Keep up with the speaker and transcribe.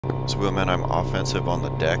So Wheelman, I'm offensive on the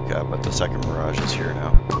deck, but the second Mirage is here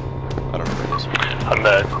now. I don't know where it is. I'm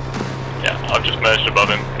there. Yeah, I've just merged above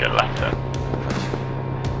him, get left there.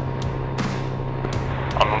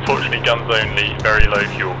 I'm unfortunately guns only, very low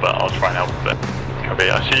fuel, but I'll try and help a bit.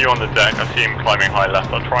 Okay, I see you on the deck, I see him climbing high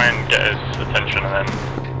left. I'll try and get his attention and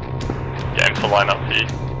then get him to line up for you.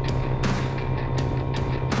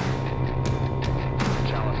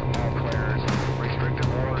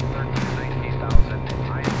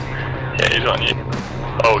 Yeah, he's on you.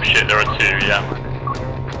 Oh shit, there are two, yeah.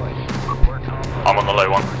 I'm on the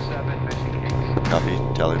low one. Copy,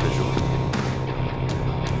 tally visual.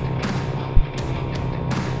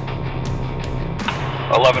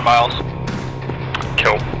 miles.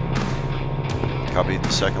 Kill. Copy, the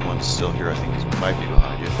second one's still here. I think he might be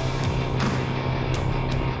behind you.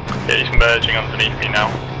 Yeah, he's merging underneath me now.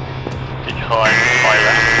 He climbed my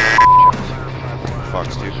left.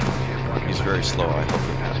 Fox 2. He's very slow. I hope we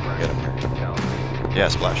can get him here. Yeah,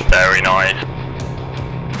 splash. Very nice.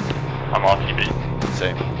 I'm RTB.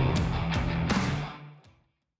 Same.